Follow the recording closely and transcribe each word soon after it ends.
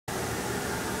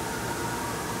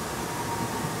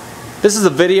This is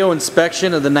a video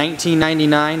inspection of the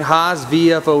 1999 Haas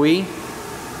VF0E.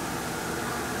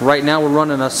 Right now we're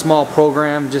running a small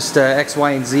program, just X,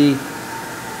 Y, and Z.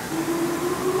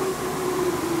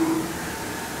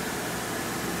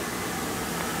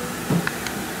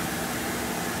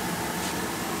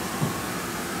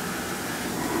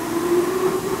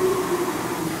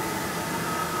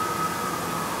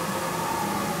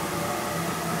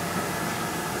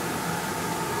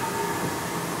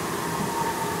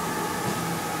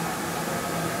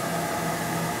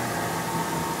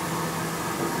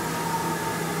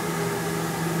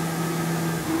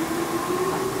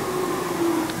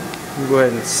 Go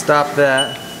ahead and stop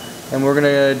that, and we're going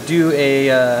to do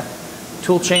a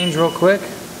tool change real quick.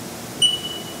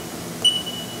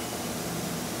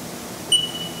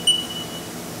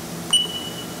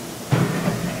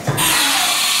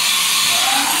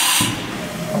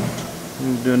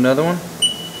 We'll do another one.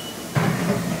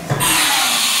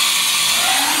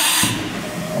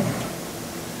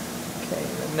 Okay,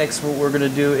 next what we're going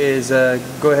to do is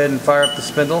go ahead and fire up the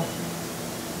spindle.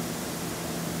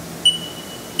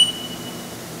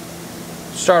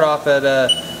 Start off at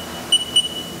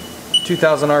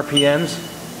 2,000 RPMs.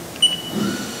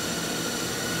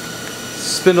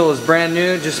 Spindle is brand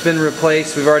new, just been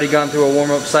replaced. We've already gone through a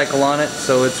warm-up cycle on it,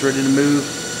 so it's ready to move.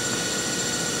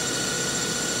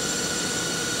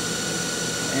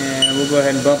 And we'll go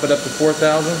ahead and bump it up to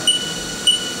 4,000.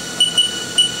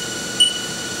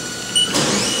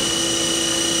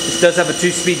 This does have a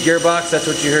 2-speed gearbox. That's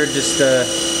what you heard just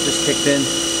kicked in.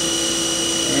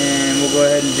 And we'll go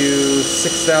ahead and do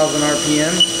 6,000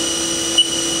 RPM.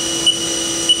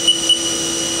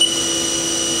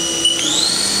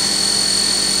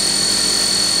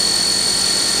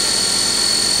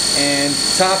 And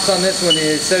tops on this one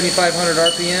is 7,500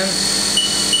 RPM.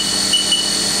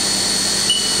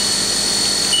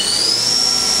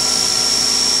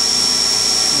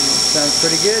 Sounds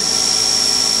pretty good.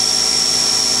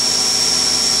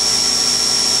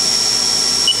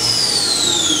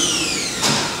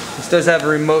 Does have a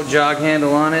remote jog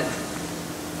handle on it,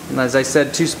 and as I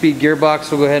said, 2-speed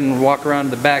gearbox. We'll go ahead and walk around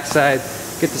to the back side,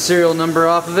 get the serial number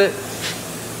off of it.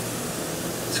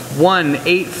 It's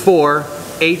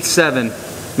 18487,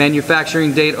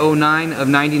 manufacturing date 09 of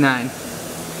 99.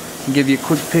 I'll give you a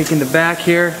quick peek in the back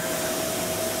here.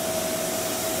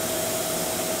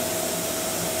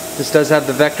 This does have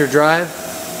the vector drive.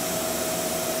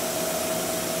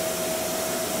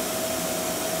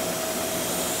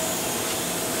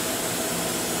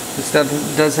 This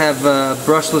does have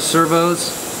brushless servos,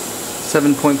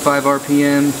 7.5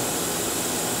 RPM.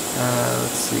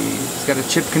 Let's see, it's got a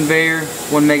chip conveyor,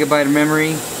 1 megabyte of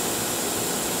memory.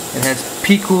 It has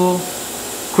P-Cool,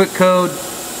 quick code.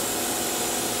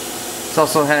 It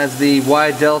also has the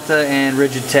wide delta and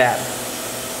rigid tap.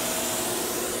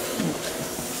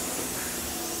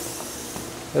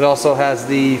 It also has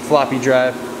the floppy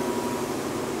drive.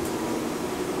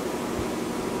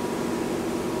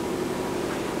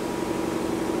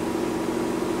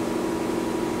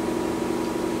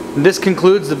 This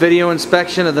concludes the video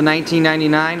inspection of the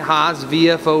 1999 Haas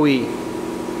VF0E.